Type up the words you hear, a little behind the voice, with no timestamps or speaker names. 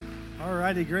All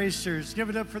righty, Grace Church. Give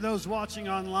it up for those watching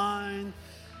online.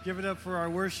 Give it up for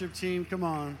our worship team. Come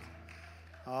on.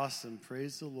 Awesome.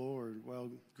 Praise the Lord.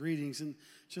 Well, greetings. And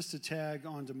just to tag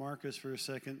on to Marcus for a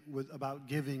second about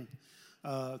giving.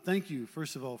 Thank you,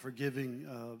 first of all, for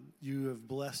giving. You have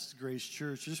blessed Grace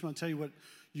Church. I just want to tell you what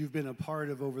you've been a part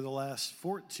of over the last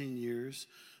 14 years.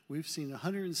 We've seen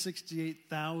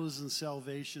 168,000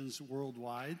 salvations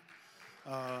worldwide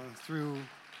through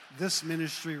this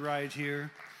ministry right here.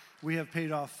 We have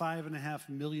paid off $5.5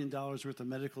 million worth of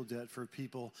medical debt for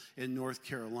people in North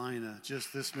Carolina,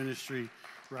 just this ministry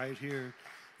right here.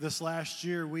 This last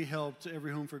year, we helped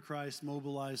Every Home for Christ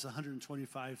mobilize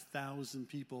 125,000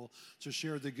 people to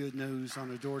share the good news on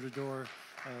a door-to-door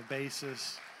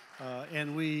basis.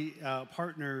 And we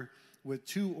partner with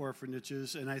 2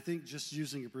 orphanages, and I think just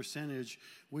using a percentage,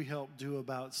 we helped do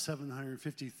about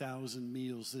 750,000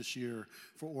 meals this year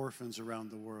for orphans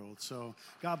around the world. So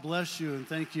God bless you, and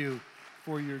thank you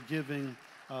for your giving.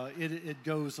 It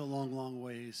goes a long, long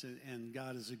ways, and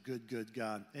God is a good, good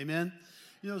God. Amen?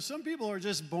 You know, some people are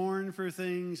just born for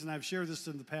things, and I've shared this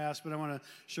in the past, but I want to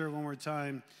share it one more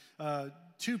time.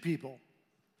 2 people.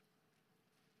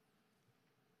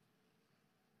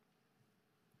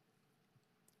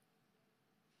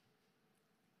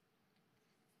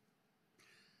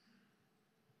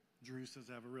 Drew says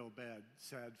I have a real bad,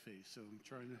 sad face, so I'm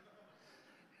trying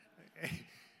to...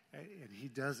 And he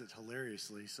does it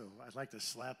hilariously, so I'd like to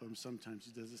slap him sometimes.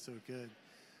 He does it so good.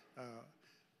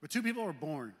 But 2 people are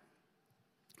born,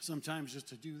 sometimes just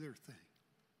to do their thing.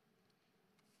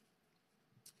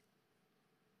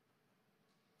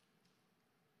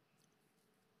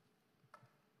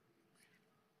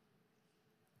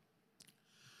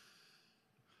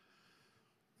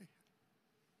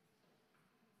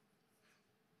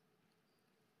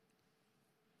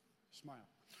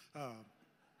 Smile.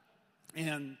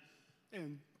 And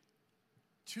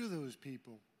 2 of those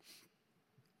people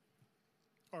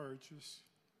are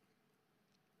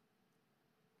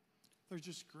they're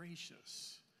just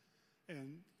gracious.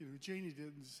 And, you know, Janie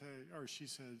didn't say, or she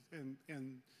said,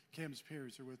 and Cam's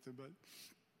parents are with them, but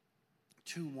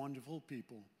 2 wonderful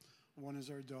people. One is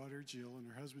our daughter, Jill, and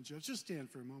her husband, Joe. Just stand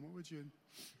for a moment, would you?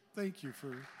 Thank you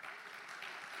for...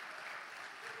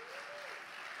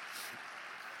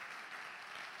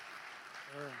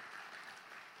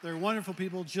 They're wonderful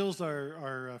people. Jill's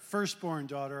our firstborn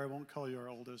daughter. I won't call you our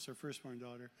oldest, our firstborn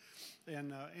daughter.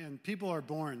 And people are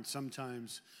born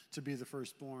sometimes to be the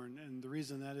firstborn. And the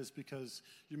reason that is because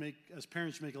as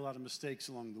parents, you make a lot of mistakes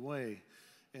along the way.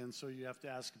 And so you have to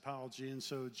ask apology. And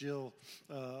so Jill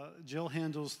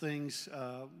handles things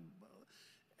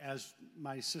as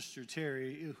my sister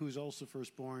Terry, who's also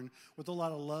firstborn, with a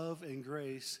lot of love and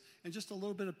grace and just a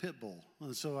little bit of pit bull.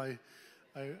 And so I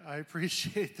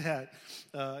appreciate that.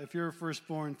 If you're a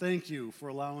firstborn, thank you for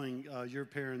allowing your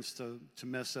parents to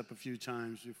mess up a few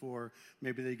times before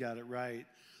maybe they got it right.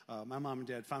 My mom and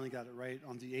dad finally got it right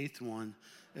on the 8th one.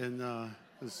 And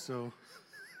so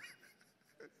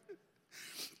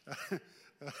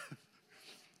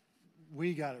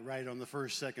we got it right on the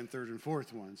 1st, 2nd, 3rd, and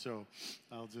 4th one. So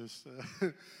I'll just...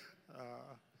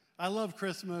 I love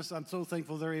Christmas. I'm so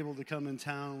thankful they're able to come in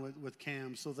town with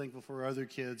Cam. So thankful for our other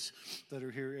kids that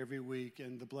are here every week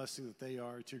and the blessing that they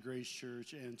are to Grace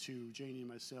Church and to Janie and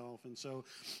myself. And so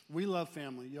we love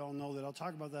family. You all know that. I'll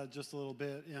talk about that just a little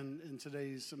bit in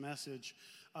today's message.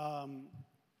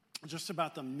 Just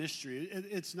about the mystery.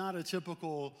 It's not a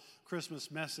typical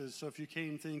Christmas message. So if you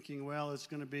came thinking, well, it's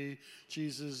going to be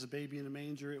Jesus, a baby in a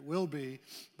manger, it will be,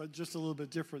 but just a little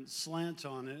bit different slant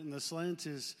on it. And the slant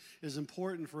is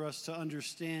important for us to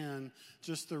understand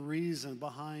just the reason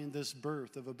behind this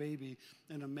birth of a baby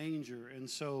in a manger. And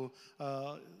so,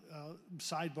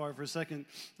 sidebar for a second,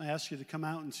 I ask you to come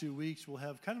out in 2 weeks. We'll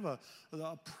have kind of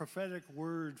a prophetic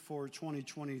word for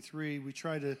 2023. We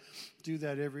try to do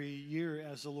that every year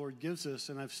as the Lord gives us.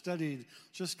 And I've studied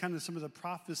just kind of some of the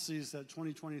prophecies that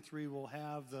 2023 will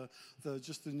have,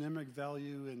 just the mnemic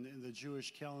value and the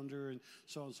Jewish calendar and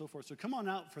so on and so forth. So come on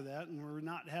out for that. And we're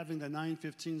not having the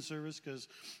 9:15 service because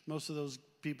most of those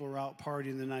people are out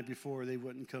partying the night before. They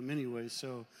wouldn't come anyway.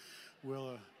 So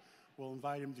we'll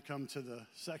invite him to come to the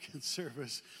second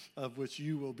service, of which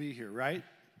you will be here, right?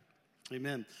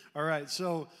 Amen. All right,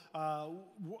 so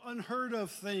Unheard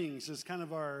of Things is kind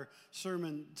of our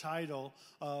sermon title,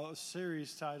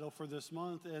 series title for this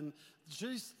month. And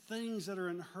just things that are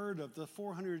unheard of. The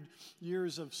 400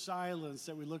 years of silence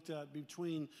that we looked at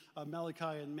between Malachi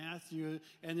and Matthew.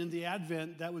 And in the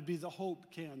Advent, that would be the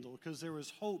hope candle, because there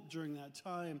was hope during that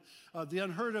time. The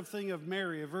unheard of thing of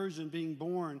Mary, a virgin being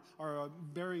born, or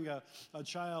bearing a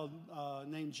child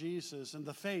named Jesus, and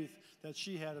the faith that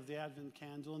she had of the Advent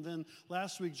candle. And then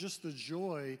last week, just the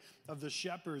joy of the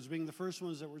shepherds being the first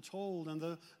ones that were told, and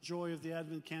the joy of the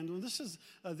Advent candle. And this is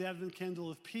the Advent candle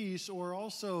of peace, or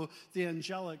also the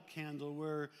angelic candle,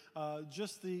 where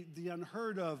just the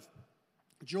unheard of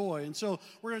joy. And so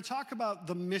we're going to talk about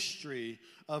the mystery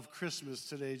of Christmas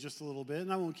today just a little bit,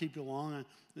 and I won't keep you long.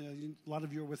 A lot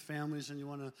of you are with families and you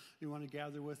want to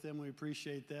gather with them. We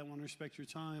appreciate that. Want to respect your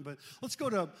time. But let's go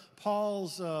to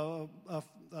Paul's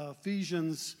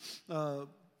Ephesians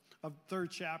third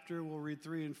chapter. We'll read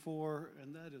 3 and 4,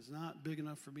 and that is not big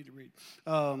enough for me to read.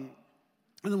 And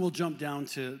then we'll jump down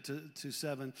to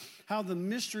 7. How the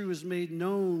mystery was made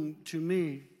known to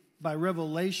me by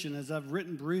revelation, as I've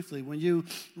written briefly. When you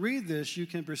read this, you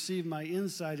can perceive my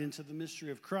insight into the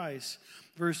mystery of Christ.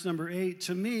 Verse number 8,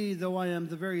 to me, though I am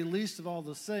the very least of all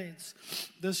the saints,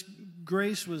 this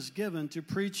grace was given to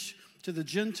preach to the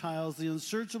Gentiles the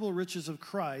unsearchable riches of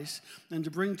Christ, and to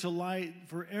bring to light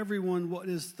for everyone what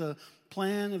is the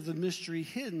plan of the mystery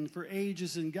hidden for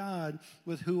ages in God,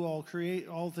 with who all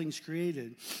things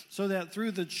created, so that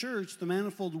through the church the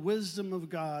manifold wisdom of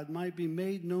God might be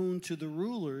made known to the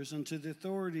rulers and to the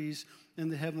authorities in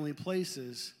the heavenly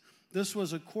places. This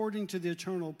was according to the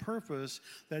eternal purpose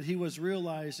that he was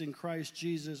realized in Christ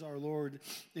Jesus our Lord,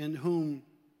 in whom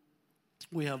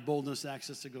we have boldness,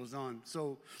 access. It goes on.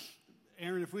 So,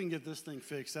 Aaron, if we can get this thing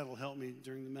fixed, that'll help me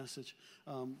during the message.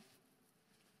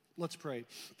 Let's pray.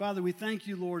 Father, we thank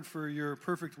you, Lord, for your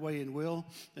perfect way and will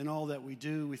in all that we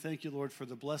do. We thank you, Lord, for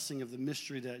the blessing of the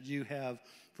mystery that you have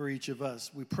for each of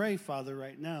us. We pray, Father,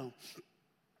 right now,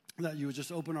 that you would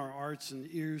just open our hearts and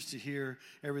ears to hear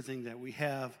everything that we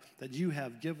have, that you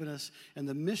have given us, and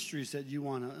the mysteries that you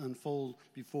want to unfold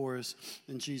before us.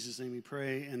 In Jesus' name we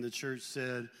pray. And the church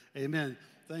said, amen.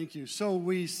 Thank you. So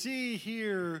we see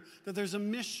here that there's a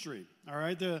mystery, all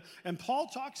right? And Paul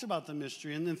talks about the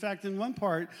mystery. And in fact, in one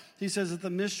part, he says that the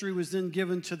mystery was then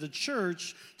given to the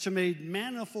church to make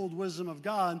manifold wisdom of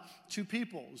God to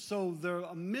people. So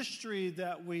a mystery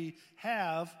that we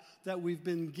have, that we've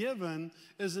been given,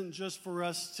 isn't just for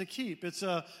us to keep. It's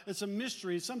a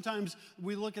mystery. Sometimes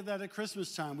we look at that at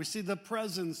Christmas time. We see the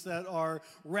presents that are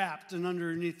wrapped and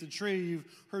underneath the tree. You've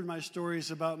heard my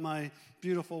stories about my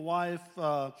beautiful wife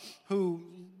who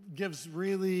gives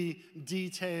really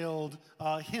detailed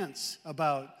hints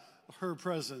about her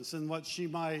presence and what she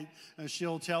might,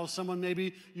 she'll tell someone,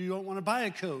 maybe you don't want to buy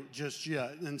a coat just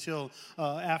yet until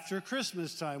after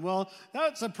Christmas time. Well,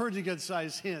 that's a pretty good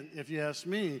sized hint, if you ask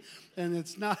me. And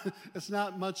it's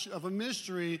not much of a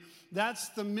mystery. That's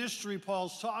the mystery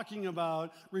Paul's talking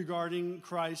about regarding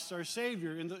Christ our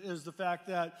Savior, and is the fact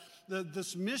that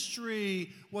this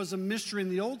mystery was a mystery in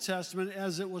the Old Testament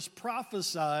as it was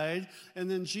prophesied, and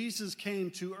then Jesus came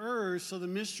to earth, so the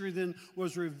mystery then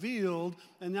was revealed,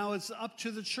 and now it's up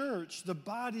to the church, the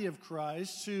body of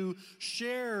Christ, to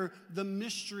share the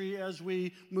mystery as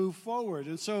we move forward.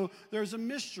 And so there's a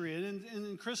mystery, and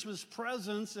in Christmas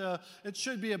presents, it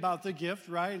should be about the gift,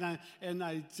 right? And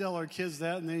I tell our kids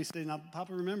that, and they say, now,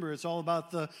 Papa, remember, it's all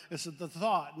about the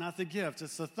thought, not the gift.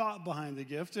 It's the thought behind the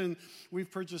gift, and we've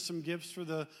purchased some gifts for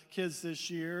the kids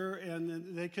this year,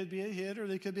 and they could be a hit or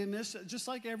they could be a miss, just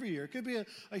like every year. It could be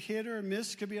a hit or a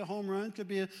miss, could be a home run, could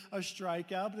be a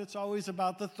strikeout, but it's always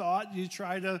about the thought. You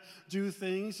try to do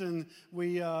things, and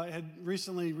we had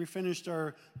recently refinished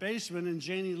our basement, and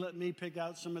Janie let me pick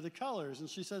out some of the colors, and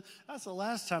she said, that's the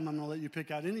last time I'm going to let you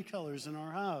pick out any colors in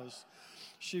our house.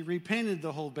 She repainted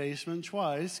the whole basement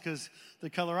twice because the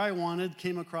color I wanted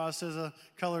came across as a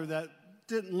color that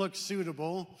didn't look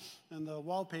suitable, and the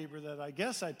wallpaper that I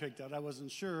guess I picked out, I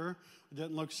wasn't sure, it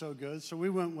didn't look so good, so we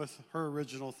went with her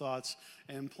original thoughts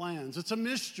and plans. It's a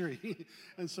mystery,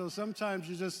 and so sometimes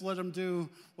you just let them do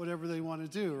whatever they want to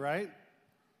do, right?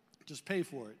 Just pay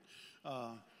for it,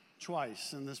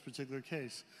 twice in this particular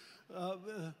case.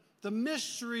 The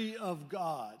mystery of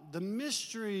God, the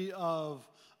mystery of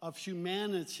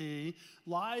humanity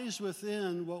lies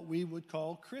within what we would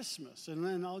call Christmas. And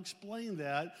then I'll explain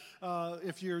that.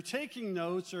 If you're taking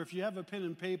notes or if you have a pen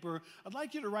and paper, I'd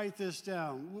like you to write this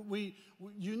down.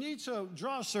 You need to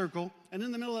draw a circle, and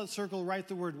in the middle of that circle, write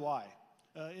the word why.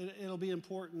 It'll be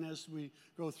important as we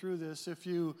go through this. If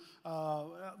you,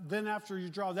 then after you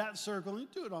draw that circle, you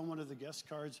do it on one of the guest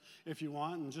cards if you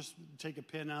want, and just take a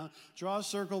pin out. Draw a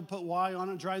circle, put Y on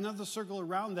it, draw another circle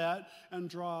around that, and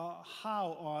draw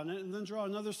how on it, and then draw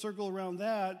another circle around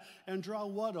that, and draw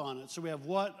what on it. So we have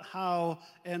what, how,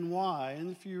 and why.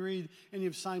 And if you read any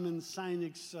of Simon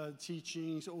Sinek's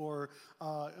teachings or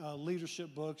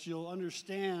leadership books, you'll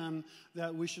understand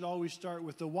that we should always start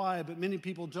with the why, but many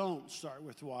people don't start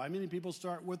with why. Many people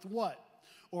start with what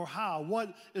or how.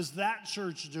 What is that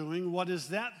church doing? What is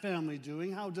that family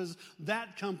doing? How does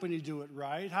that company do it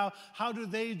right? How do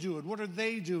they do it? What are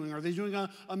they doing? Are they doing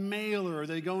a mailer? Are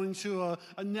they going to a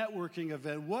networking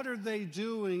event? What are they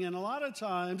doing? And a lot of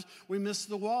times we miss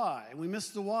the why. We miss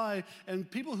the why. And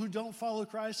people who don't follow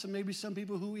Christ, and maybe some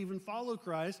people who even follow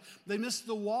Christ, they miss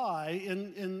the why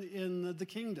in the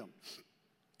kingdom.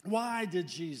 Why did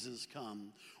Jesus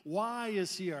come? Why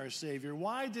is he our Savior?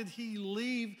 Why did he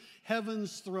leave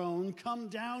heaven's throne, come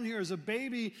down here as a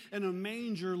baby in a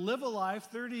manger, live a life,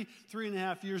 33 and a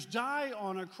half years, die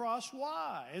on a cross?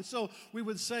 Why? And so we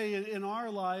would say in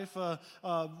our life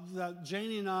that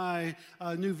Janie and I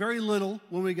knew very little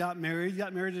when we got married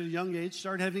at a young age,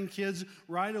 started having kids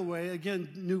right away. Again,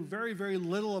 knew very, very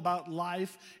little about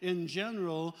life in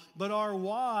general, but our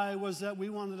why was that we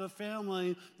wanted a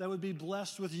family that would be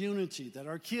blessed with unity, that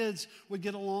our kids would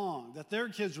get along, that their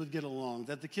kids would get along,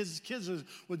 that the kids' kids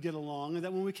would get along, and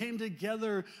that when we came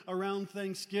together around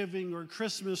Thanksgiving or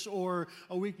Christmas or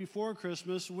a week before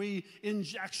Christmas, we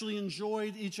actually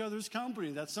enjoyed each other's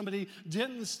company, that somebody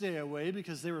didn't stay away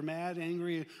because they were mad,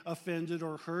 angry, offended,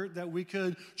 or hurt, that we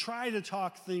could try to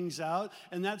talk things out.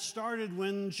 And that started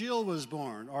when Jill was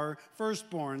born, our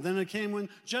firstborn. Then it came when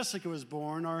Jessica was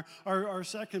born, our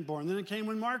secondborn. Then it came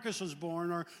when Marcus was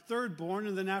born, our thirdborn.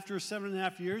 And then after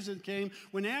 7.5 years, it came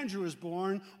when Andrew was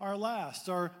born, our last,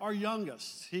 our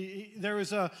youngest. There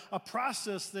was a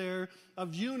process there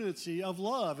of unity, of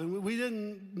love. And we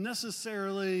didn't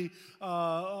necessarily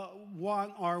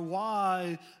want our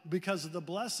why because of the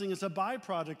blessing. It's a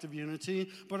byproduct of unity.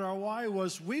 But our why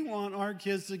was we want our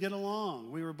kids to get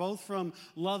along. We were both from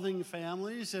loving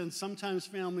families, and sometimes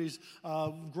families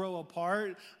grow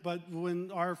apart. But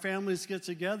when our families get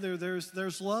together,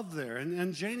 there's love there.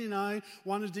 And Janie and I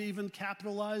wanted to even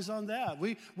capitalize on that.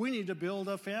 We need to build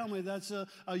a family that's a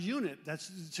unit,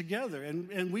 that's together.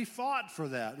 And we fought for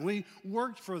that. And we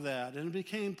worked for that, and it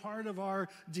became part of our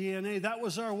DNA. That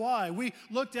was our why. We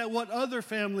looked at what other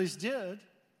families did.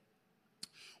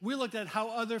 We looked at how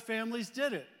other families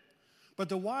did it. But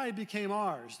the why became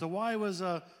ours. The why was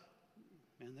man,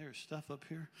 there's stuff up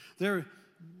here.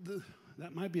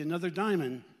 That might be another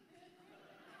diamond.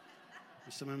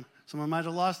 Someone might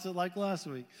have lost it like last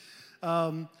week.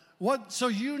 So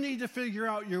you need to figure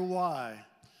out your why.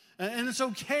 And it's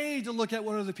okay to look at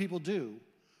what other people do.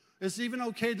 It's even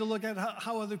okay to look at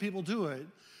how other people do it.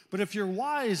 But if your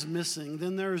why is missing,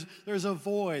 then there's a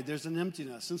void, there's an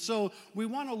emptiness. And so we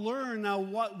want to learn now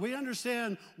we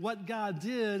understand what God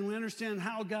did, we understand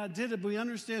how God did it, but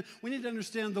we need to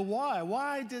understand the why.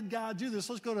 Why did God do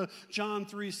this? Let's go to John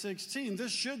 3:16.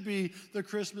 This should be the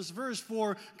Christmas verse.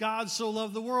 For God so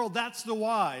loved the world. That's the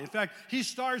why. In fact, he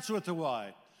starts with the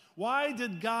why. Why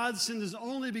did God send his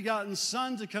only begotten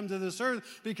Son to come to this earth?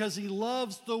 Because he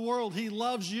loves the world. He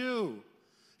loves you.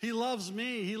 He loves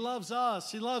me. He loves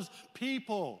us. He loves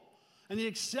people. And he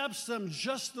accepts them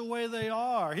just the way they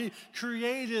are. He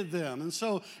created them. And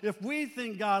so if we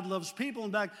think God loves people,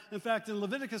 in fact, in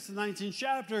Leviticus, the 19th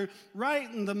chapter,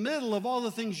 right in the middle of all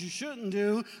the things you shouldn't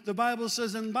do, the Bible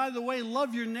says, and by the way,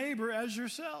 love your neighbor as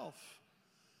yourself.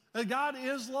 And God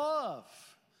is love.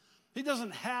 He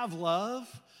doesn't have love.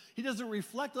 He doesn't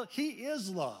reflect love. He is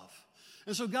love.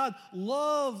 And so God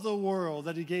loved the world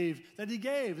that he gave.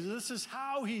 And this is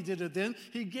how he did it then.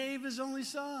 He gave his only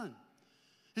Son,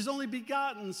 his only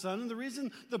begotten Son. And the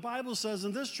reason the Bible says,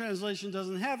 and this translation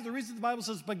doesn't have it, the reason the Bible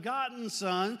says begotten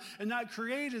Son and not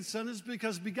created Son is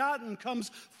because begotten comes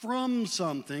from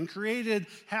something. Created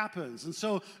happens. And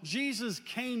so Jesus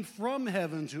came from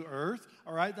heaven to earth.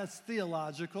 All right, that's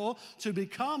theological, to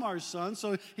become our Son.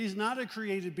 So he's not a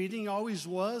created being. He always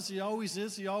was, he always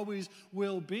is, he always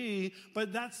will be.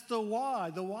 But that's the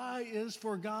why. The why is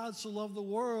for God so loved the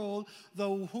world. The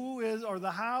who is, or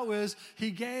the how is, he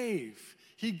gave.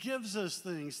 He gives us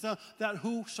things that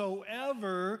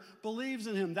whosoever believes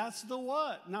in him. That's the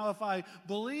what. Now, if I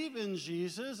believe in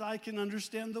Jesus, I can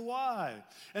understand the why.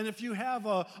 And if you have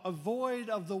a void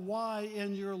of the why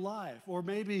in your life, or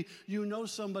maybe you know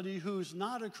somebody who's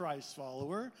not a Christ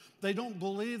follower, they don't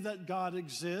believe that God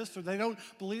exists, or they don't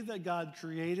believe that God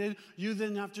created, you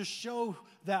then have to show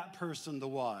that person the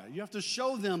why. You have to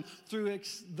show them through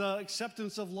the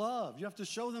acceptance of love. You have to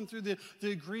show them through the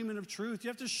agreement of truth. You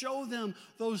have to show them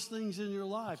those things in your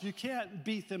life. You can't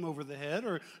beat them over the head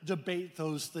or debate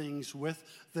those things with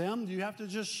them. You have to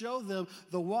just show them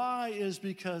the why is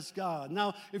because God.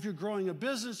 Now, if you're growing a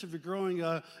business, if you're growing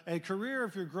a career,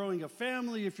 if you're growing a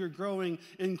family, if you're growing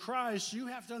in Christ, you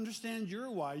have to understand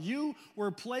your why. You were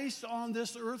placed on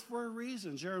this earth for a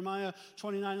reason. Jeremiah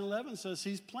 29:11 says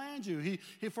he's planned you. He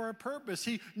for a purpose.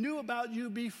 He knew about you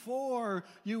before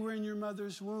you were in your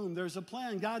mother's womb. There's a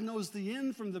plan. God knows the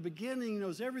end from the beginning,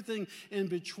 knows everything in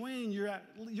between.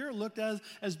 You're looked at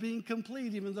as being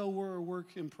complete, even though we're a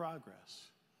work in progress.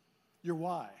 Your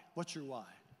why. What's your why?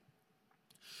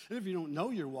 And if you don't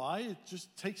know your why, it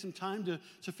just takes some time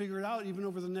to figure it out, even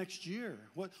over the next year.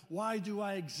 Why do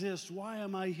I exist? Why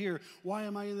am I here? Why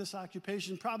am I in this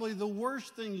occupation? Probably the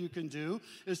worst thing you can do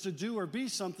is to do or be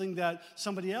something that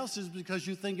somebody else is because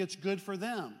you think it's good for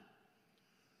them.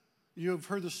 You have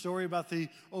heard the story about the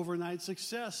overnight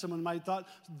success. Someone might have thought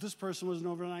this person was an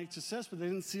overnight success, but they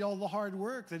didn't see all the hard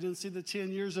work. They didn't see the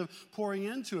 10 years of pouring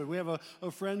into it. We have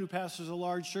a friend who pastors a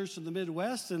large church in the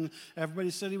Midwest, and everybody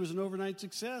said he was an overnight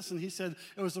success, and he said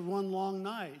it was a one long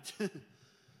night. It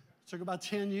took about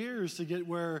 10 years to get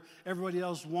where everybody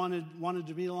else wanted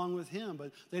to be along with him,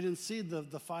 but they didn't see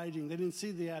the fighting. They didn't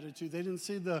see the attitude. They didn't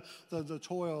see the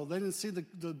toil. They didn't see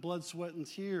the blood, sweat, and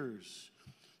tears.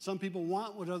 Some people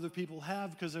want what other people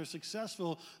have because they're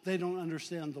successful. They don't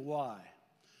understand the why.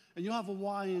 And you'll have a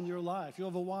why in your life.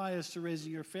 You'll have a why as to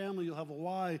raising your family. You'll have a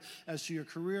why as to your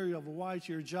career. You'll have a why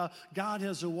to your job. God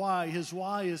has a why. His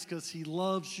why is because he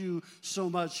loves you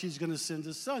so much, he's going to send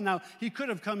his son. Now, he could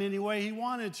have come any way he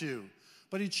wanted to,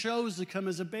 but he chose to come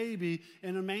as a baby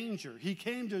in a manger. He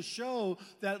came to show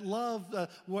that love,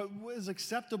 what is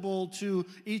acceptable to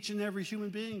each and every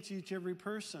human being, to each and every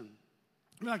person.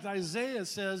 In fact, Isaiah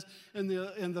says in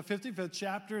the 55th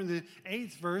chapter, in the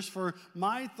 8th verse, for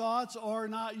my thoughts are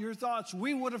not your thoughts.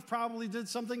 We would have probably did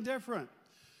something different.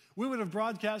 We would have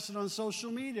broadcasted on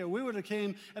social media. We would have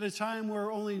came at a time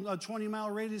where only a 20-mile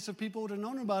radius of people would have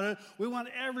known about it. We want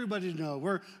everybody to know.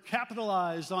 We're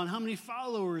capitalized on how many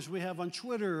followers we have on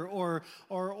Twitter or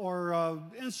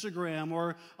Instagram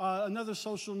or another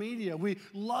social media. We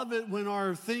love it when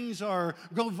our things go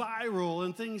viral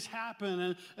and things happen.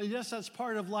 And yes, that's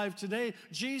part of life today.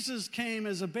 Jesus came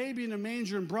as a baby in a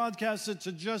manger and broadcasted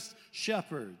to just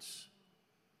shepherds.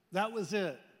 That was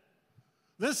it.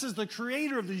 This is the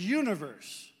creator of the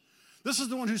universe. This is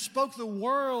the one who spoke the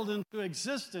world into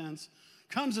existence,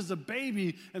 comes as a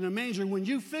baby in a manger. When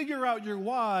you figure out your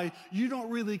why, you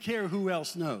don't really care who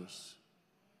else knows.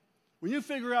 When you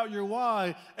figure out your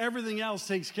why, everything else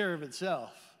takes care of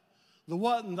itself. The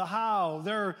what and the how,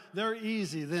 they're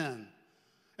easy then.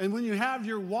 And when you have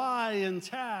your why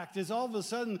intact, it's all of a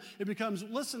sudden it becomes,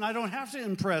 listen, I don't have to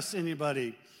impress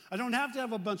anybody. I don't have to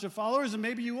have a bunch of followers, and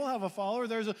maybe you will have a follower.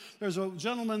 There's a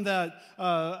gentleman that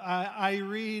I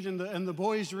read and the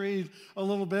boys read a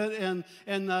little bit, and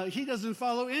he doesn't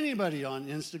follow anybody on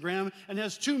Instagram and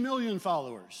has 2 million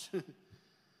followers.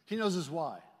 He knows his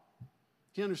why.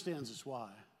 He understands his why.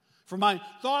 For my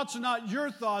thoughts are not your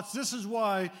thoughts. This is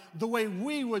why the way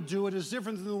we would do it is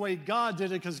different than the way God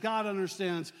did it, because God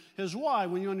understands his why.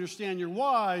 When you understand your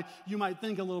why, you might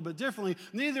think a little bit differently.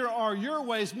 Neither are your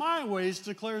ways my ways,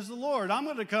 declares the Lord. I'm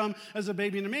going to come as a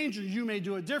baby in a manger. You may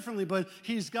do it differently, but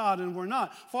he's God and we're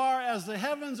not. Far as the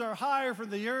heavens are higher from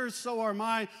the earth, so are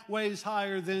my ways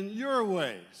higher than your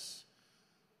ways.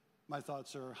 My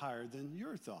thoughts are higher than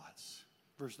your thoughts.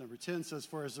 Verse number 10 says,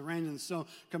 for as the rain and the snow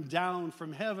come down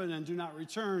from heaven and do not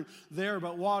return there,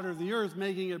 but water the earth,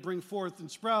 making it bring forth and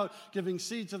sprout, giving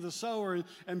seed to the sower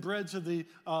and bread to the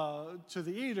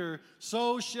eater,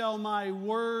 so shall my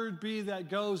word be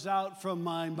that goes out from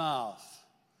my mouth.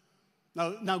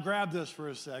 Now grab this for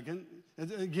a second.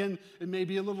 Again, it may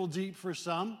be a little deep for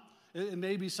some. It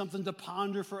may be something to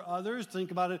ponder for others.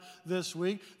 Think about it this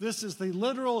week. This is the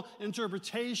literal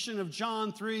interpretation of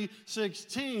John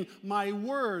 3:16. My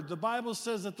word. The Bible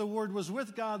says that the word was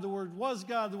with God, the word was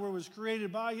God, the word was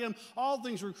created by him. All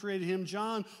things were created in him.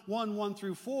 John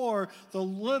 1:1-4. The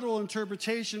literal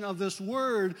interpretation of this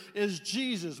word is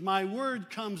Jesus. My word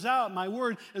comes out. My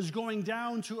word is going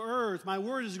down to earth. My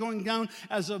word is going down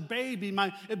as a baby.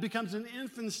 It becomes an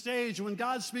infant stage. When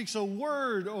God speaks a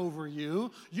word over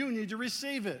you, you need to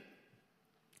receive it.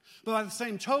 But by the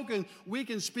same token, we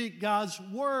can speak God's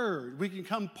word. We can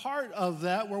become part of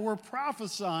that where we're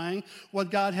prophesying what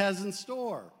God has in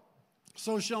store.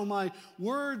 So shall my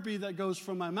word be that goes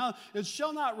from my mouth. It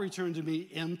shall not return to me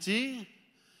empty.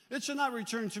 It shall not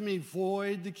return to me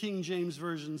void, the King James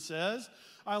Version says.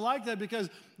 I like that because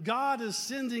God is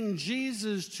sending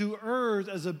Jesus to earth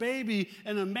as a baby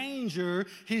in a manger.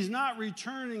 He's not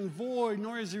returning void,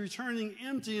 nor is he returning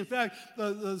empty. In fact,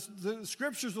 the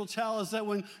scriptures will tell us that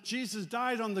when Jesus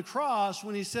died on the cross,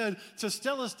 when he said,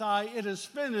 "Tetelestai, it is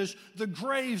finished," the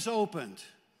graves opened.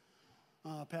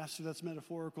 Pastor, that's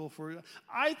metaphorical for you.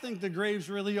 I think the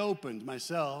graves really opened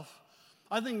myself.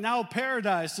 I think now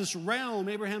paradise, this realm,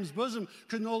 Abraham's bosom,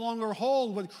 could no longer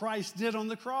hold what Christ did on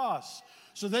the cross.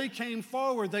 So they came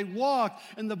forward, they walked,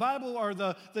 and the Bible, or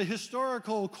the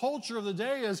historical culture of the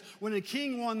day is when a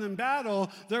king won in battle,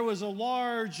 there was a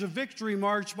large victory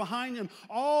march behind him.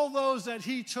 All those that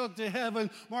he took to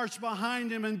heaven marched behind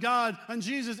him, and God and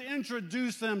Jesus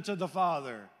introduced them to the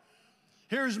Father.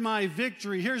 Here's my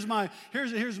victory, here's my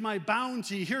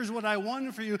bounty, here's what I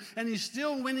won for you, and he's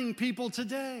still winning people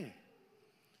today.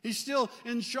 He's still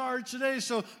in charge today.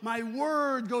 So my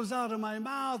word goes out of my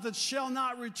mouth. It shall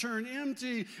not return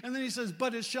empty. And then he says,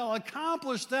 but it shall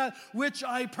accomplish that which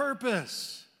I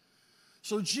purpose.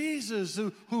 So Jesus,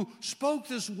 who spoke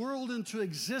this world into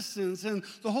existence, and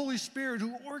the Holy Spirit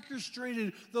who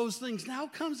orchestrated those things, now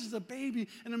comes as a baby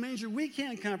in a manger. We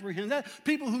can't comprehend that.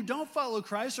 People who don't follow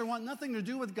Christ or want nothing to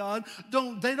do with God,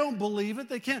 they don't believe it.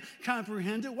 They can't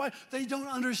comprehend it. Why? They don't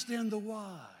understand the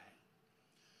why.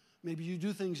 Maybe you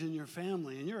do things in your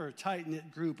family, and you're a tight-knit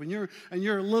group, and you're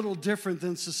a little different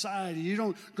than society. You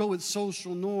don't go with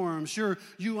social norms.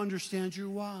 You understand your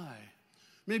why.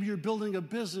 Maybe you're building a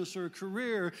business or a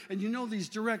career, and you know these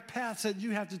direct paths that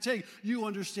you have to take. You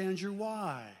understand your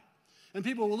why. And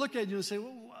people will look at you and say,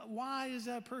 well, why is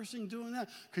that person doing that?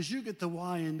 Because you get the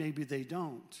why, and maybe they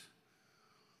don't.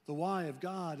 The why of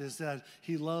God is that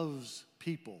he loves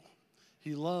people.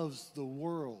 He loves the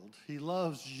world. He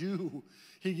loves you.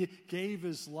 He gave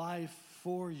his life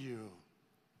for you.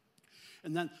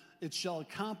 And then it shall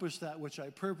accomplish that which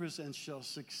I purpose and shall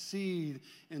succeed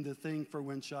in the thing for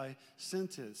which I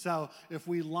sent it. So if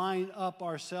we line up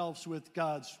ourselves with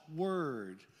God's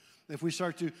word, if we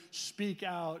start to speak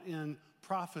out in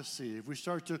prophecy, if we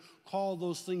start to call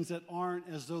those things that aren't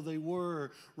as though they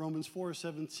were, Romans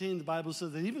 4:17, the Bible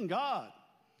says that even God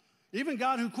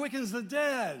who quickens the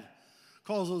dead,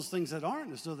 calls those things that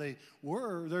aren't as though they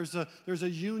were. There's a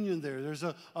union there. There's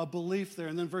a belief there.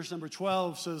 And then verse number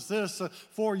 12 says this,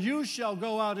 for you shall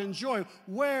go out in joy.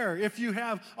 Where? If you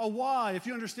have a why, if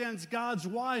you understand God's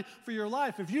why for your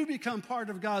life, if you become part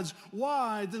of God's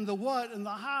why, then the what and the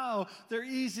how, they're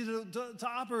easy to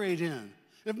operate in.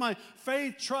 If my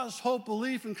faith, trust, hope,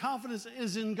 belief, and confidence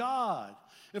is in God,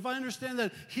 if I understand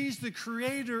that he's the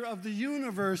creator of the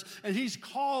universe and he's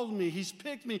called me, he's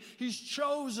picked me, he's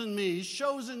chosen me, he's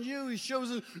chosen you, he's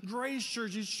chosen Grace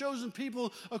Church, he's chosen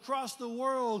people across the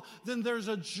world, then there's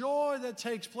a joy that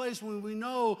takes place when we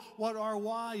know what our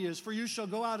why is. For you shall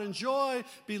go out in joy,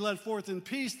 be led forth in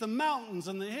peace. The mountains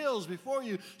and the hills before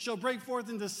you shall break forth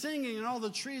into singing, and all the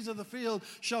trees of the field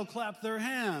shall clap their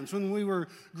hands. When we were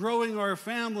growing our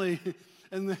family,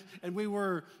 and we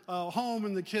were home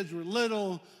and the kids were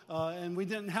little and we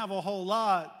didn't have a whole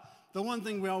lot, the one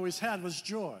thing we always had was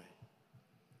joy.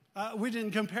 We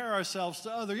didn't compare ourselves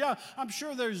to others. Yeah, I'm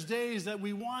sure there's days that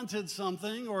we wanted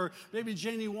something, or maybe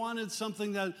Janie wanted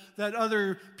something that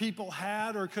other people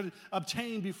had or could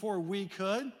obtain before we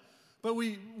could. But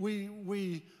we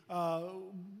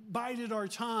bided our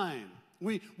time.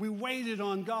 We waited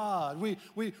on God.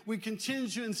 We continue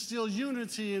to instill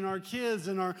unity in our kids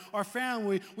and our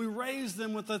family. We raised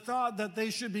them with the thought that they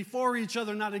should be for each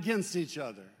other, not against each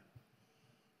other.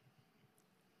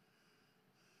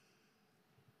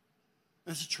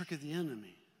 That's a trick of the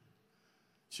enemy,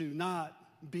 to not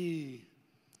be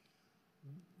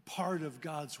part of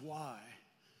God's why.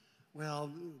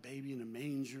 Well, baby in a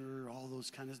manger, all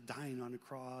those kind of dying on a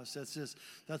cross,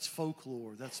 that's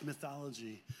folklore, that's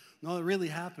mythology. No, it really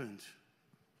happened.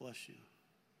 Bless you.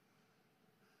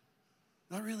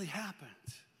 That really happened.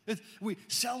 We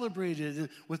celebrated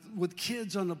with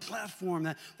kids on the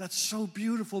platform. That's so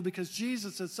beautiful because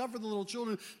Jesus said, suffer the little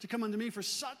children to come unto me, for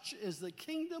such is the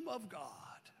kingdom of God.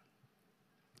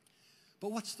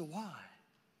 But what's the why?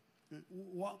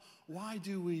 Why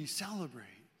do we celebrate?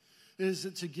 Is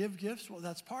it to give gifts? Well,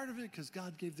 that's part of it because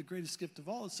God gave the greatest gift of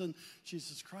all, His Son,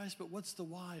 Jesus Christ. But what's the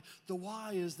why? The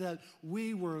why is that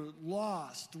we were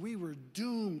lost. We were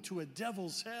doomed to a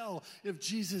devil's hell if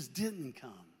Jesus didn't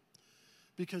come.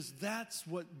 Because that's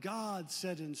what God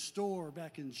set in store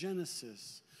back in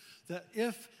Genesis, that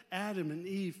if Adam and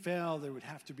Eve fell, there would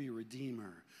have to be a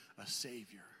Redeemer, a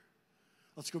Savior.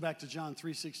 Let's go back to John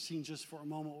 3:16 just for a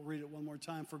moment. We'll read it one more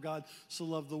time. For God so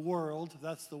loved the world,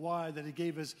 that's the why, that He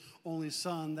gave His only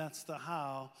Son, that's the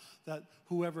how, that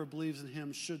whoever believes in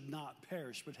Him should not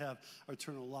perish but have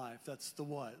eternal life. That's the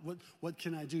what. What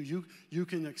can I do? You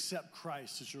can accept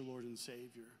Christ as your Lord and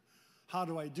Savior. How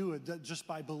do I do it? Just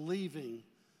by believing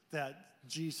that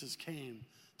Jesus came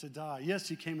to die. Yes,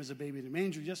 He came as a baby in a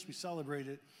manger. Yes, we celebrate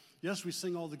it. Yes, we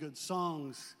sing all the good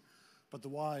songs. But the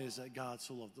why is that God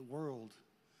so loved the world.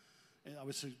 And I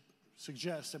would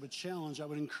suggest, I would challenge, I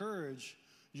would encourage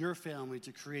your family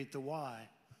to create the why.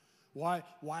 Why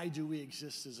do we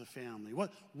exist as a family?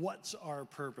 What's our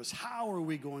purpose? How are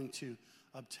we going to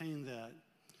obtain that?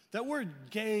 That word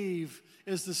gave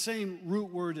is the same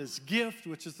root word as gift,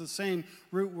 which is the same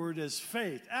root word as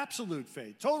faith, absolute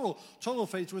faith, total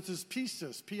faith, which is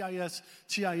pistis,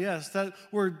 P-I-S-T-I-S. That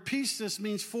word pistis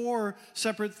means four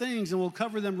separate things, and we'll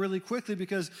cover them really quickly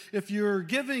because if you're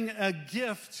giving a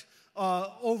gift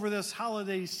over this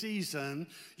holiday season,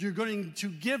 you're going to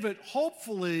give it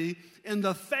hopefully in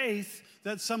the faith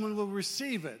that someone will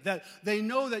receive it, that they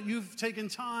know that you've taken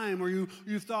time or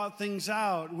you've thought things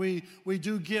out. We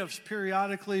do gifts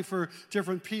periodically for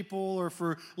different people or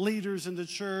for leaders in the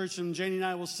church, and Janie and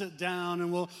I will sit down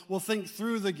and we'll think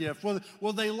through the gift.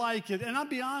 Will they like it? And I'll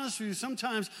be honest with you,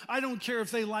 sometimes I don't care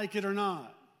if they like it or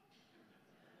not.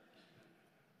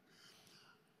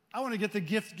 I want to get the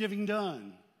gift giving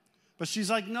done. But she's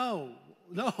like, no,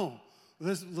 if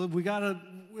we're going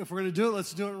to do it,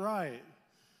 let's do it right.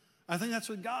 I think that's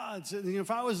what God said. You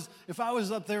know, if I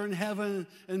was up there in heaven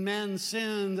and man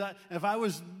sinned, if I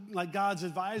was like God's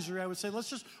advisor, I would say, let's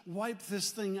just wipe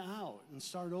this thing out and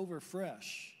start over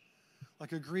fresh,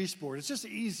 like a grease board. It's just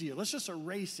easier. Let's just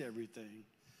erase everything.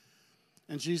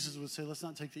 And Jesus would say, let's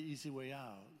not take the easy way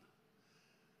out.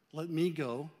 Let me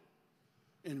go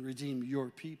and redeem your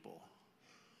people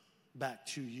back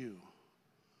to you,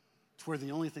 to where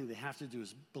the only thing they have to do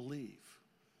is believe.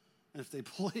 And if they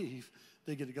believe,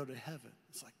 they get to go to heaven.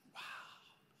 It's like,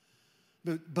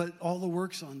 wow. But all the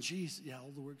work's on Jesus. Yeah,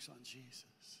 all the work's on Jesus.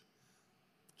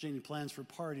 Janie plans for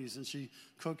parties, and she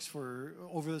cooks for,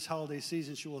 over this holiday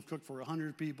season, she will have cooked for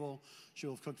 100 people. She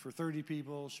will have cooked for 30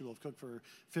 people. She will have cooked for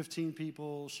 15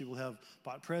 people. She will have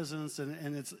bought presents.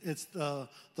 And it's the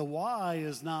why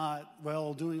is not,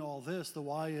 well, doing all this. The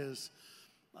why is,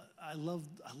 I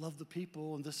love the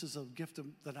people, and this is a gift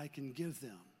that I can give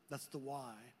them. That's the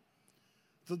why.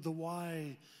 The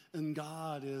why in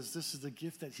God is this is the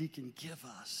gift that He can give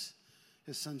us,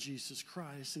 His Son Jesus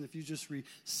Christ. And if you just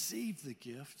receive the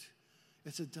gift,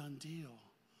 it's a done deal.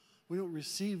 We don't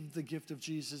receive the gift of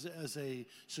Jesus as a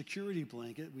security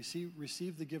blanket. We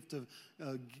receive the gift of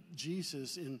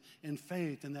Jesus in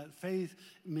faith. And that faith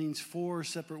means four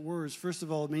separate words. First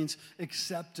of all, it means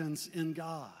acceptance in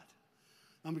God.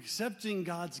 I'm accepting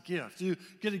God's gift. You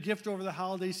get a gift over the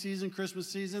holiday season, Christmas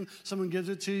season, someone gives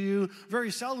it to you.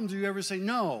 Very seldom do you ever say,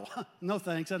 no, no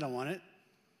thanks, I don't want it.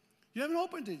 You haven't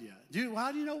opened it yet.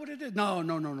 How do you know what it is? No,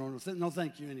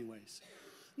 thank you anyways.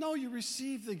 No, you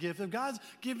receive the gift. If God's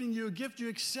giving you a gift, you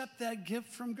accept that gift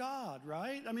from God,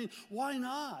 right? I mean, why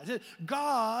not?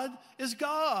 God is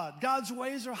God. God's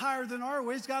ways are higher than our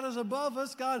ways. God is above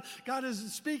us. God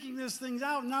is speaking these things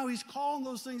out. Now He's calling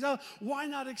those things out. Why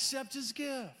not accept His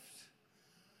gift?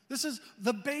 This is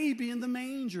the baby in the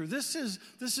manger. This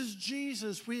is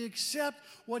Jesus. We accept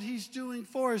what He's doing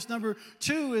for us. Number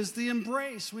two is the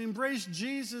embrace. We embrace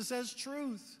Jesus as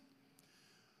truth.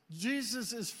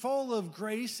 Jesus is full of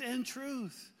grace and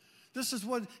truth. This is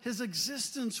what His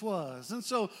existence was. And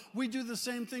so we do the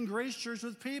same thing, Grace Church,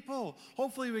 with people.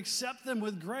 Hopefully we accept them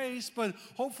with grace, but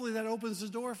hopefully that opens the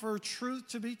door for truth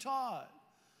to be taught.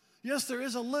 Yes, there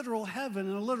is a literal heaven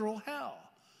and a literal hell.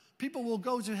 People will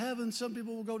go to heaven, some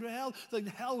people will go to hell. The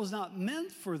hell was not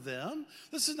meant for them.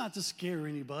 This is not to scare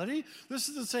anybody. This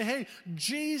is to say, hey,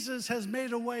 Jesus has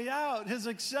made a way out. His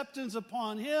acceptance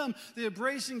upon Him, the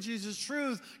embracing Jesus'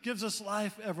 truth, gives us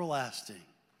life everlasting,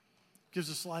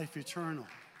 gives us life eternal.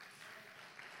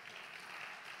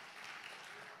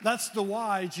 That's the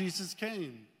why Jesus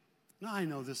came. Now, I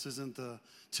know this isn't the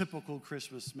typical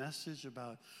Christmas message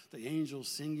about the angels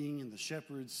singing and the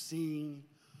shepherds seeing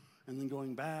and then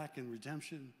going back and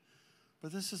redemption.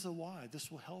 But this is a why.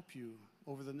 This will help you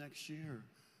over the next year.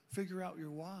 Figure out your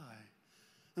why.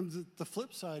 And the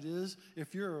flip side is,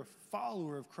 if you're a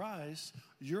follower of Christ,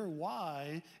 your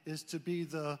why is to be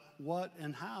the what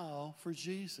and how for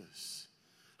Jesus.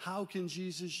 How can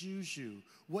Jesus use you?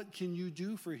 What can you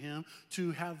do for him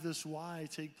to have this why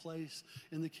take place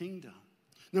in the kingdom?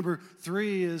 Number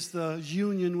 3 is the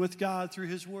union with God through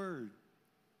his word.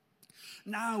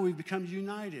 Now we've become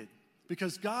united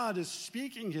because God is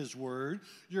speaking his word.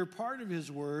 You're part of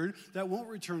his word that won't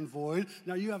return void.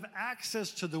 Now you have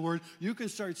access to the word. You can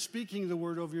start speaking the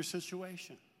word over your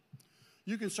situation.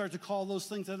 You can start to call those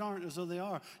things that aren't as though they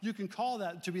are. You can call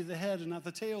that to be the head and not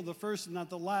the tail, the first and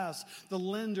not the last, the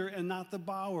lender and not the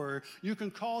borrower. You can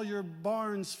call your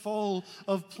barns full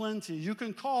of plenty. You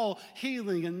can call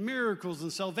healing and miracles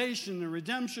and salvation and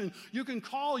redemption. You can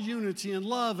call unity and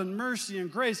love and mercy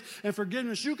and grace and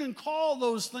forgiveness. You can call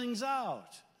those things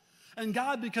out. And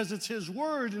God, because it's his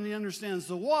word and he understands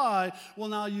the why, will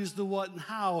now use the what and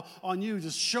how on you to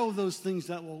show those things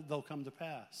that they'll come to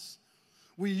pass.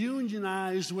 We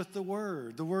unionized with the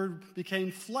Word. The Word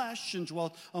became flesh and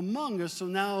dwelt among us. So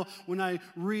now when I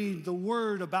read the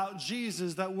Word about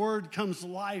Jesus, that Word comes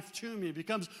life to me. It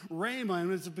becomes rhema.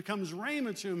 And as it becomes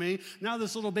rhema to me, now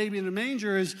this little baby in the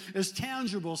manger is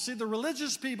tangible. See, the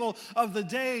religious people of the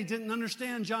day didn't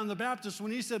understand John the Baptist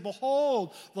when he said,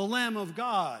 "Behold, the Lamb of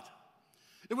God."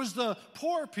 It was the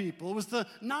poor people, it was the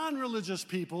non-religious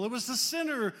people, it was the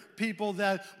sinner people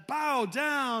that bowed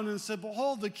down and said,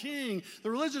 "Behold the King." The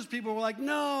religious people were like,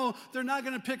 "No, they're not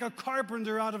going to pick a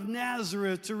carpenter out of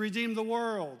Nazareth to redeem the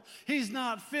world. He's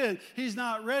not fit, he's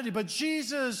not ready." But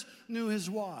Jesus knew his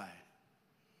why.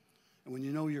 And when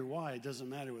you know your why, it doesn't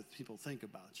matter what people think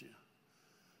about you.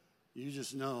 You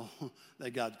just know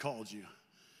that God called you.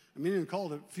 I mean, and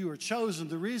called, a few are chosen.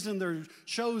 The reason they're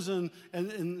chosen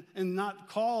and not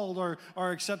called or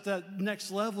accept that next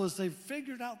level is they've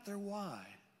figured out their why.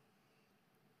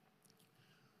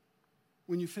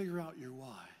 When you figure out your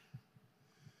why,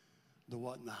 the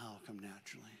what and the how come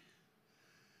naturally.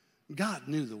 God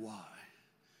knew the why.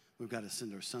 We've got to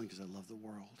send our son because I love the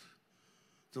world.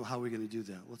 So how are we going to do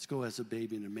that? Let's go as a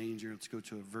baby in a manger. Let's go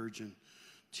to a virgin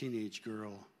teenage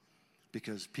girl,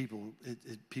 because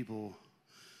people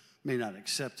may not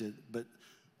accept it, but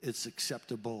it's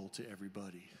acceptable to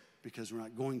everybody, because we're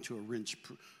not going to a rich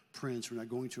prince, we're not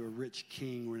going to a rich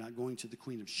king, we're not going to the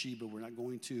Queen of Sheba, we're not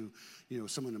going to,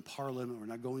 someone in parliament, we're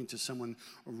not going to someone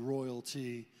of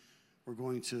royalty. We're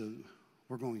going to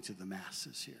the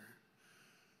masses here.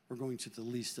 We're going to the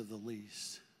least of the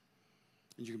least.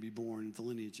 And you're going to be born in the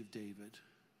lineage of David.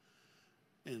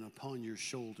 And upon your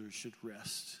shoulders should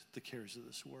rest the cares of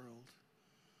this world.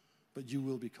 But you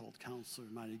will be called Counselor,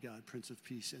 Mighty God, Prince of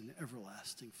Peace, and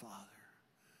Everlasting Father.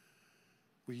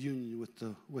 We union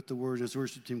with the word as the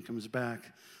worship team comes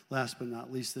back. Last but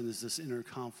not least, then, is this inner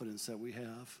confidence that we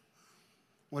have.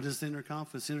 What is the inner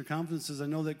confidence? The inner confidence is, I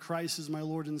know that Christ is my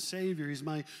Lord and Savior. He's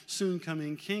my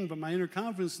soon-coming King. But my inner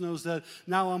confidence knows that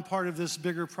now I'm part of this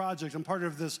bigger project. I'm part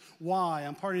of this why.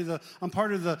 I'm part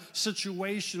of the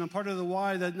situation. I'm part of the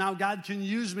why, that now God can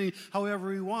use me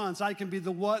however he wants. I can be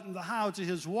the what and the how to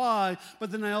his why, but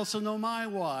then I also know my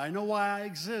why. I know why I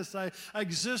exist. I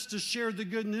exist to share the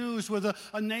good news with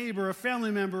a neighbor, a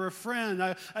family member, a friend.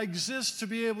 I exist to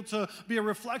be able to be a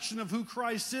reflection of who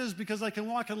Christ is, because I can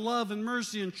walk in love and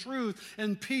mercy and truth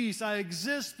and peace. I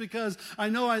exist because I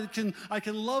know I can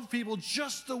love people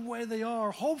just the way they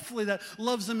are. Hopefully that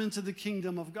loves them into the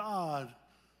kingdom of God.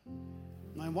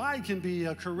 My why can be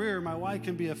a career. My why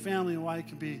can be a family. My why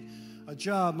can be a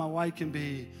job. My why can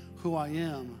be who I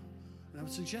am. And I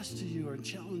would suggest to you or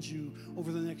challenge you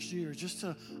over the next year just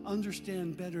to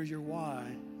understand better your why.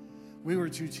 We were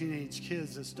two teenage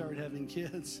kids that started having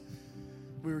kids.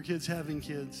 We were kids having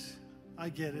kids. I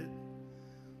get it.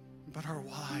 But our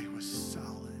why was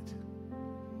solid.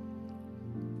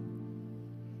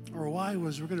 Our why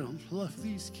was, we're going to love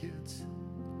these kids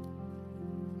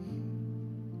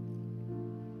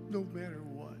no matter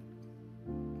what.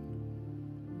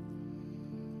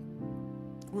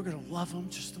 We're going to love them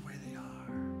just the way they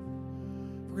are.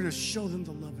 We're going to show them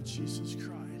the love of Jesus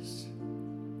Christ.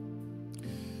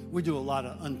 We do a lot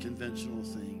of unconventional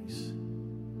things.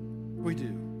 We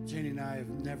do. Janie and I have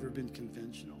never been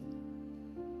conventional.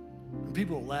 And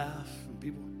people laugh,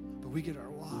 but we get our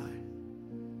why.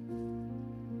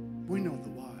 We know the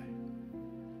why.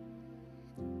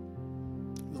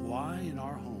 The why in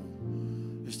our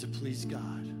home is to please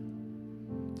God,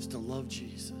 is to love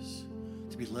Jesus,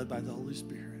 to be led by the Holy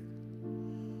Spirit,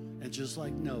 And just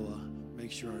like Noah,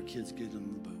 make sure our kids get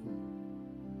in the boat.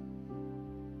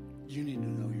 You need to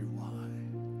know your why.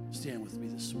 Stand with me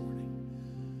this morning.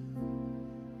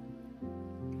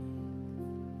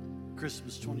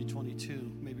 Christmas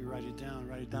 2022, maybe write it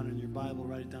down in your Bible,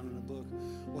 write it down in a book.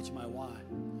 What's my why?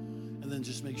 And then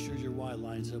just make sure your why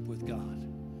lines up with God.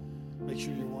 Make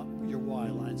sure your why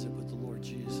lines up with the Lord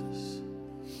Jesus.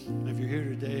 And if you're here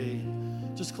today,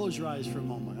 just close your eyes for a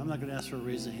moment. I'm not going to ask for a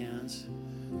raise of hands.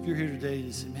 If you're here today and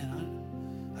you say,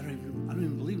 man, I don't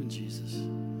even believe in Jesus.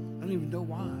 I don't even know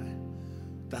why.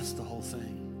 That's the whole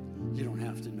thing. You don't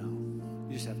have to know.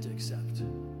 You just have to accept.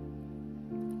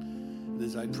 And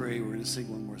as I pray, we're going to sing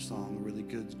one more song, a really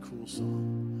good, cool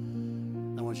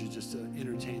song. I want you just to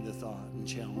entertain the thought and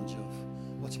challenge of,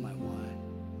 what's my why?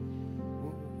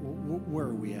 Where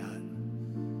are we at?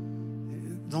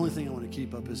 The only thing I want to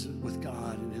keep up is with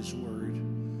God and His Word.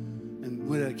 And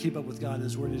when I keep up with God and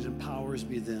His Word, it empowers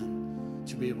me then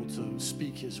to be able to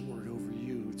speak His Word over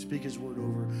you, speak His Word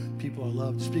over people I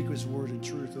love, to speak His Word and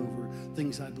truth over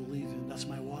things I believe in. That's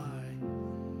my why.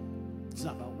 It's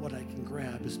not about what I can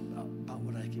grab, it's about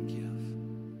what I can give.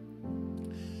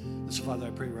 And so, Father, I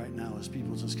pray right now as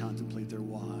people just contemplate their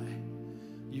why,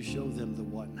 you show them the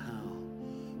what and how.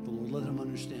 But Lord, let them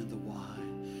understand the why.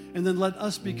 And then let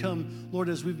us become, Lord,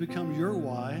 as we've become your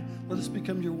why, let us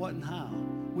become your what and how.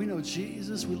 We know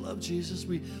Jesus. We love Jesus.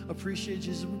 We appreciate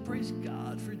Jesus. We praise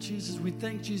God for Jesus. We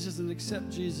thank Jesus and accept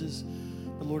Jesus.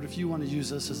 But Lord, if you want to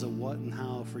use us as a what and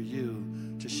how for you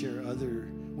to share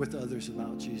with others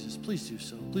about Jesus, please do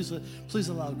so. Please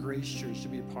allow Grace Church to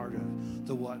be a part of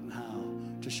the what and how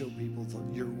to show people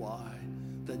your why,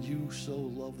 that you so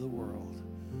love the world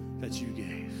that you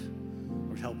gave.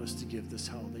 Lord, help us to give this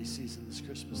holiday season, this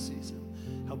Christmas season.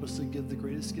 Help us to give the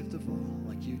greatest gift of all,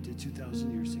 like you did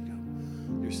 2,000 years ago,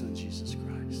 your Son, Jesus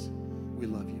Christ. We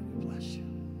love you. We bless you.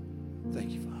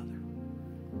 Thank you, Father.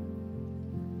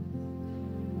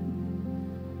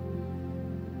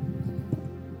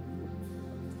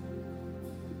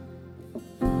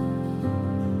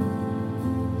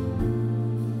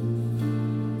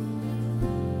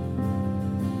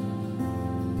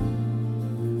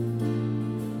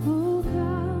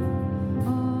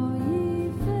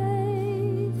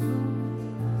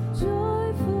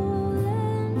 Joyful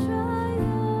and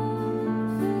triumphant,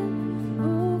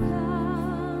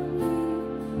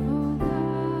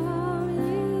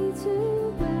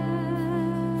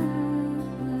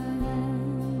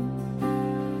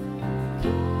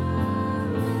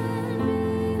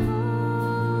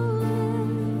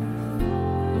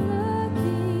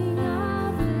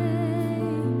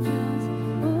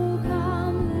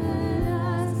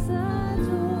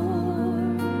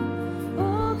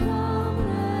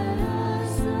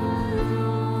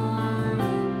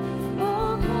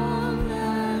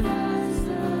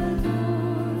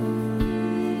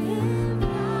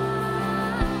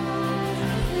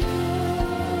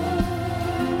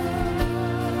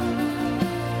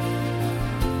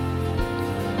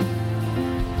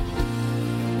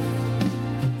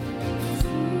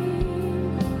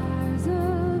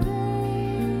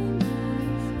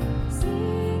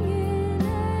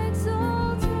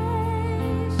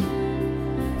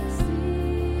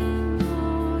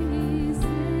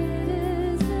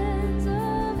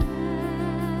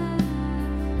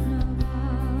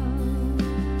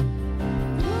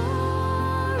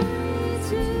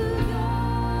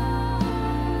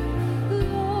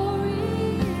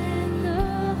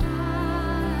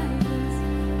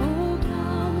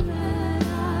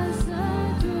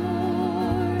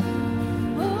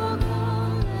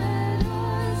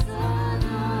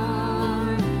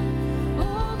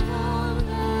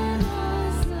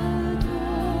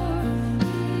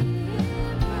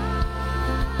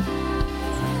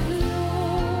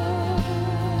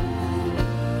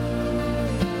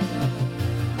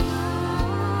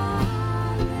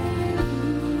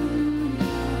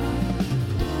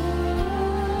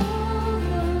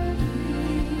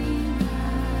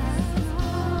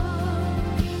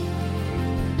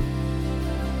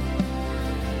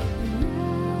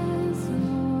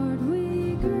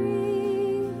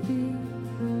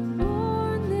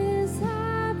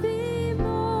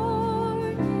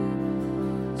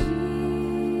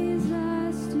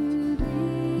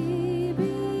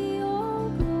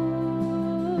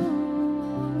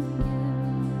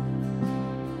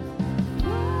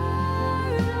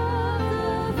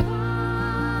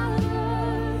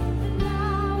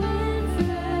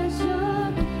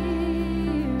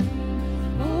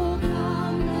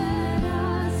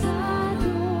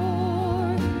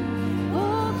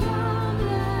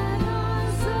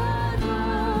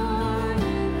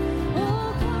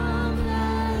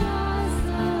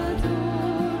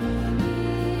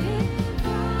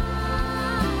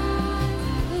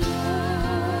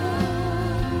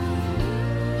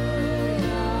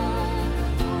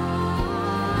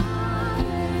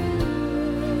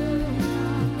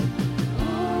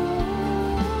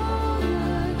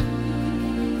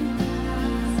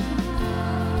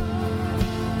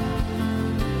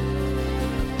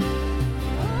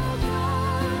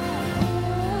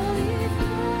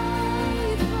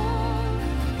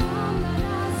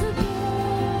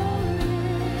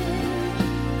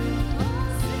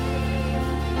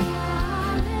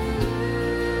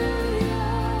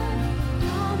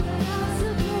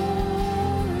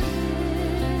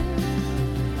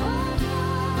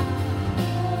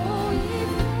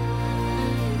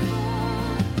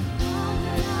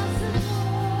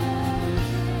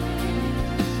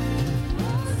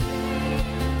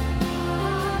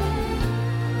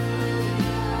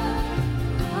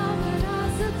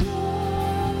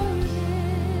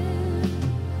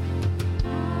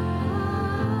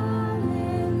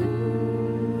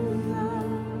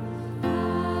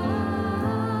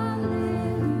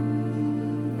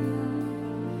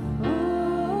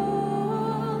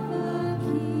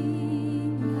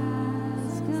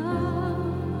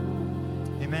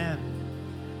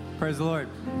 Praise the Lord.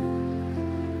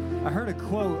 I heard a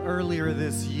quote earlier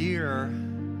this year,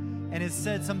 and it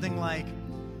said something like,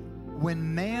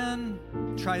 when man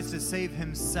tries to save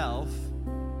himself,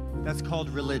 that's called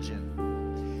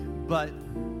religion. But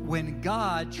when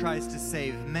God tries to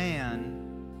save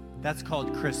man, that's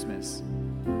called Christmas.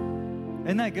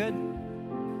 Isn't that good?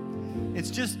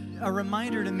 It's just a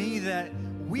reminder to me that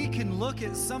we can look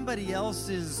at somebody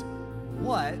else's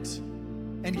what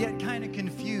and get kind of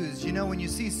confused. You know, when you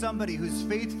see somebody who's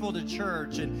faithful to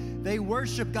church and they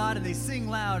worship God and they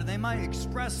sing loud and they might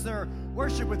express their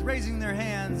worship with raising their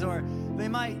hands, or they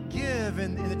might give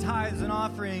in the tithes and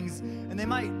offerings, and they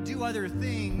might do other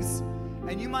things,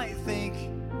 and you might think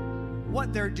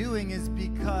what they're doing is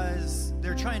because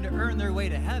they're trying to earn their way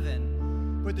to heaven.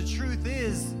 But the truth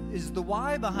is the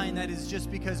why behind that is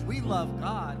just because we love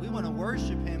God. We want to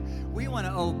worship Him. We want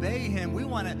to obey Him. We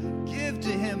want to give to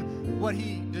Him what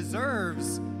He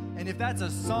deserves. And if that's a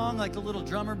song like the little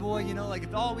drummer boy, you know, like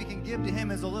if all we can give to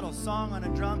Him is a little song on a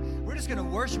drum, we're just going to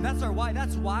worship. That's our why.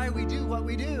 That's why we do what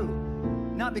we do.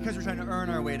 Not because we're trying to earn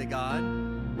our way to God.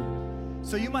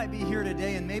 So you might be here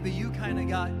today and maybe you kind of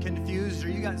got confused or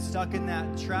you got stuck in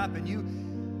that trap,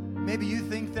 and maybe you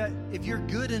think that if you're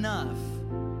good enough,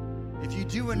 if you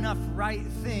do enough right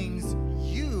things,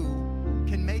 you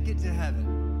can make it to heaven.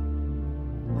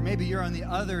 Or maybe you're on the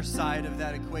other side of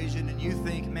that equation and you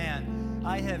think, man,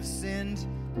 I have sinned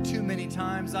too many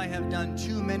times. I have done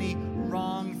too many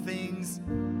wrong things.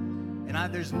 And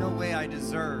there's no way I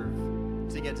deserve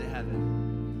to get to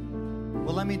heaven.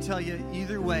 Well, let me tell you,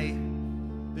 either way,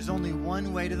 there's only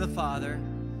one way to the Father,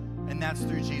 and that's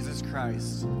through Jesus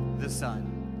Christ, the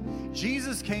Son.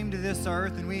 Jesus came to this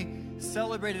earth, and we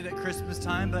celebrated at Christmas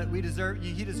time, but he deserved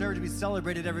to be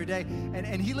celebrated every day.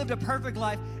 And he lived a perfect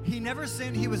life. He never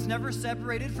sinned. He was never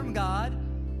separated from God.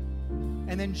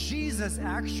 And then Jesus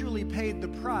actually paid the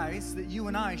price that you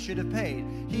and I should have paid.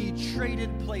 He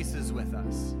traded places with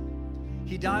us.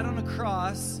 He died on a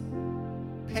cross,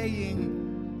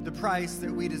 paying the price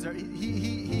that we deserve.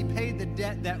 He paid the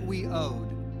debt that we owed.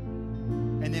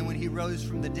 And then when he rose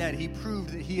from the dead, he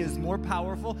proved that he is more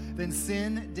powerful than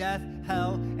sin, death,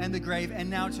 hell, and the grave.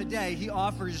 And now today, he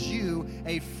offers you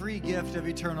a free gift of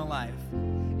eternal life.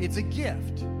 It's a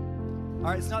gift. All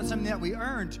right, it's not something that we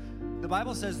earned. The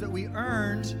Bible says that we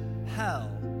earned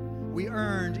hell. We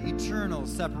earned eternal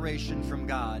separation from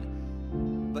God.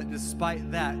 But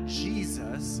despite that,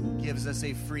 Jesus gives us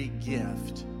a free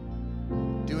gift.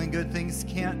 Doing good things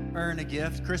can't earn a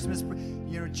gift. Christmas,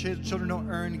 you know, children don't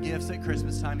earn gifts at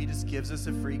Christmas time. He just gives us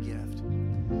a free gift.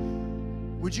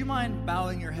 Would you mind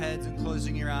bowing your heads and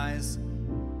closing your eyes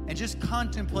and just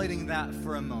contemplating that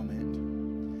for a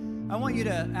moment? I want you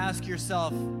to ask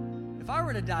yourself, if I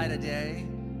were to die today,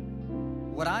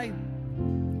 would I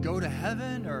go to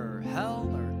heaven or hell?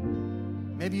 Or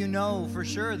maybe you know for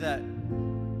sure that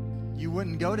you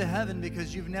wouldn't go to heaven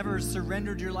because you've never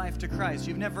surrendered your life to Christ.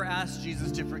 You've never asked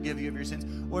Jesus to forgive you of your sins.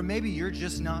 Or maybe you're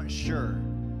just not sure.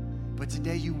 But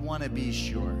today you want to be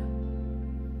sure.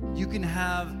 You can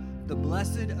have the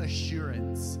blessed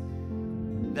assurance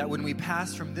that when we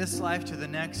pass from this life to the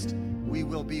next, we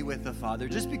will be with the Father.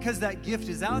 Just because that gift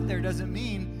is out there doesn't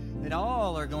mean that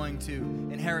all are going to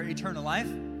inherit eternal life.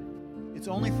 It's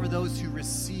only for those who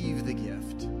receive the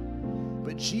gift.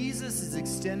 But Jesus is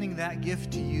extending that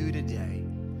gift to you today.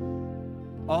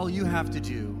 All you have to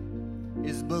do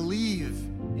is believe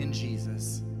in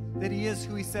Jesus, that He is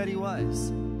who He said He was.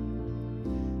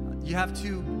 You have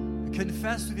to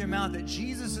confess with your mouth that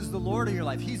Jesus is the Lord of your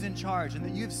life. He's in charge, and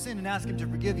that you have sinned and ask Him to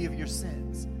forgive you of your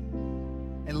sins.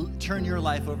 And turn your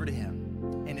life over to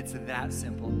Him. And it's that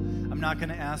simple. I'm not going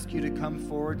to ask you to come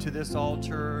forward to this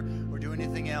altar or do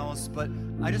anything else, but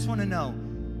I just want to know,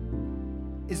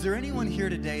 is there anyone here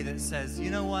today that says, you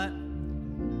know what?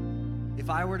 If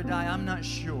I were to die, I'm not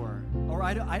sure. Or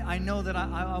I know that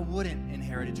I wouldn't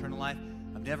inherit eternal life.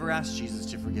 I've never asked Jesus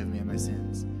to forgive me of my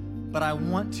sins. But I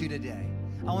want to today.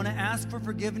 I want to ask for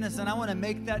forgiveness, and I want to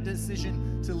make that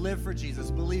decision to live for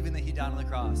Jesus, believing that He died on the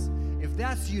cross. If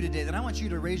that's you today, then I want you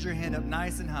to raise your hand up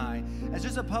nice and high as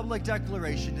just a public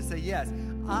declaration to say, yes,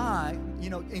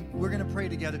 we're going to pray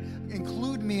together.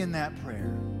 Include me in that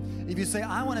prayer. If you say,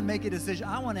 I want to make a decision,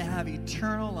 I want to have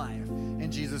eternal life in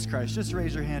Jesus Christ, just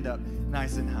raise your hand up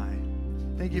nice and high.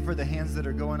 Thank you for the hands that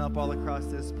are going up all across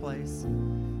this place.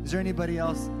 Is there anybody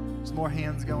else? There's more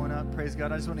hands going up. Praise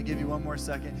God. I just want to give you one more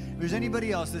second. If there's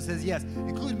anybody else that says, yes,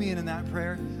 include me in that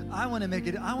prayer. I want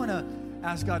to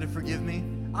ask God to forgive me.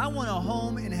 I want a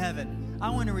home in heaven.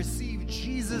 I want to receive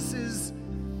Jesus's,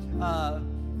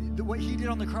 what He did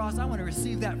on the cross. I want to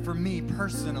receive that for me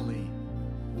personally.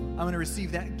 I want to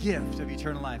receive that gift of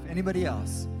eternal life. Anybody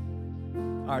else?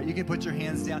 All right, you can put your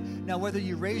hands down. Now, whether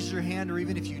you raised your hand or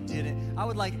even if you didn't, I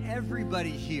would like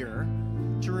everybody here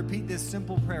to repeat this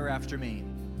simple prayer after me.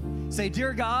 Say,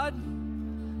 "Dear God,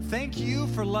 thank you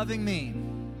for loving me.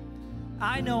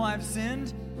 I know I've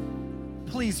sinned.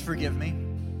 Please forgive me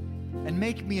and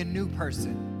make me a new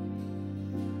person.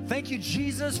 Thank you,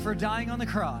 Jesus, for dying on the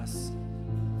cross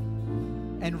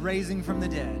and raising from the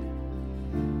dead.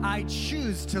 I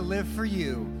choose to live for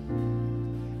you.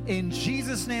 In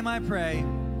Jesus' name I pray,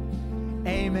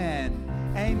 amen."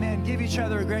 Amen. Give each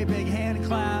other a great big hand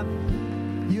clap.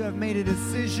 You have made a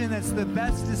decision that's the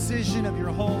best decision of your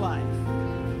whole life.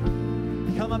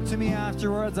 Come up to me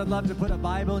afterwards. I'd love to put a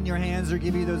Bible in your hands or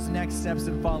give you those next steps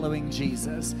in following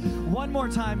Jesus. One more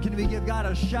time, can we give God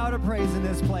a shout of praise in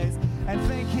this place and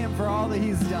thank Him for all that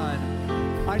He's done?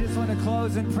 I just want to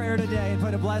close in prayer today and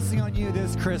put a blessing on you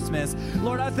this Christmas.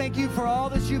 Lord, I thank you for all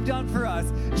that you've done for us.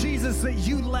 Jesus, that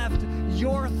you left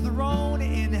your throne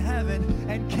in heaven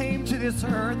and came to this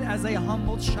earth as a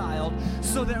humble child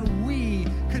so that we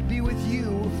could be with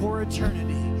you for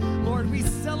eternity. Lord, we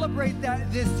celebrate that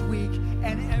this week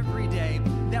and every day,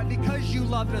 that because you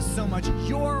loved us so much,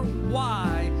 your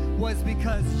why was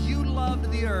because you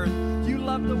loved the earth, you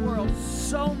loved the world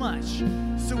so much.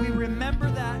 So we remember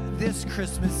that this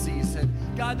Christmas season.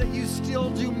 God, that you still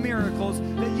do miracles,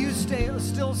 that you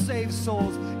still save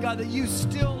souls. God, that you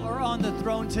still are on the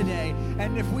throne today.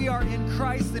 And if we are in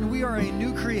Christ, then we are a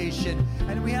new creation.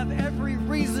 And we have every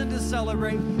reason to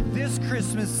celebrate this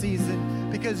Christmas season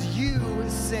because you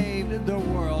saved the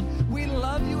world. We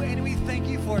love you and we thank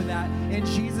you for that. In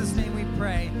Jesus' name we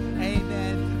pray.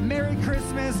 Amen. Merry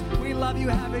Christmas. We love you.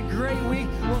 Have a great week.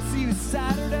 We'll see you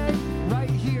Saturday right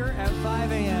here at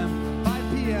 5 a.m.,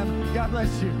 5 p.m. God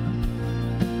bless you.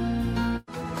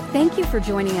 Thank you for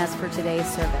joining us for today's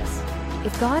service.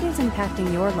 If God is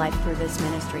impacting your life through this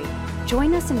ministry,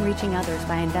 join us in reaching others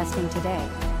by investing today.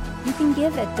 You can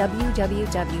give at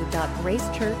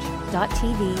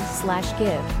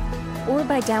www.gracechurch.tv/give or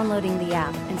by downloading the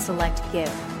app and select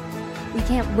Give. We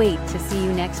can't wait to see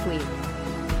you next week.